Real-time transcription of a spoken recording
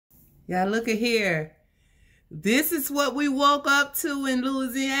Y'all look at here. This is what we woke up to in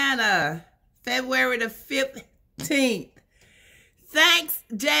Louisiana, February the 15th. Thanks,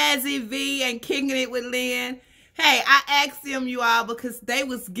 Jazzy V and Kicking It with Lynn. Hey, I asked them, you all, because they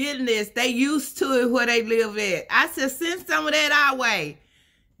was getting this. They used to it where they live at. I said, send some of that our way.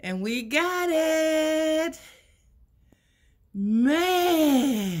 And we got it.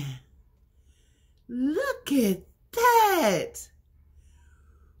 Man, look at that.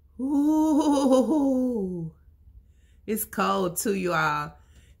 Ooh. It's cold too, you all.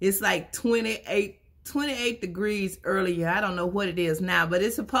 It's like 28 degrees earlier. I don't know what it is now, but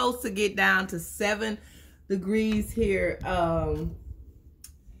it's supposed to get down to 7 degrees here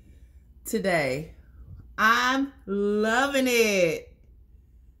today. I'm loving it.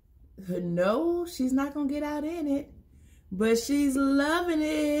 No, she's not gonna get out in it, but she's loving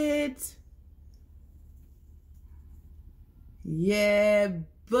it. Yeah,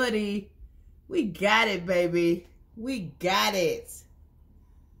 buddy. We got it, baby. We got it.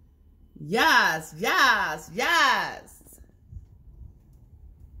 Yes, yes, yes.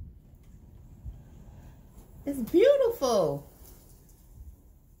 It's beautiful.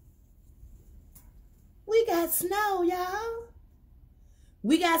 We got snow, y'all.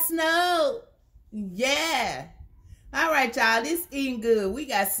 We got snow. Yeah. All right, y'all. This eating good. We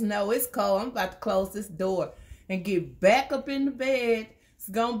got snow. It's cold. I'm about to close this door and get back up in the bed. It's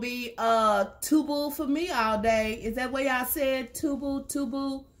gonna be tubu for me all day. Is that what y'all said?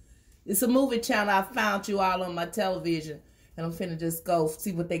 Tubu? It's a movie channel. I found you all on my television. And I'm finna just go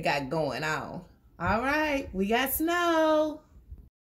see what they got going on. All right, we got snow.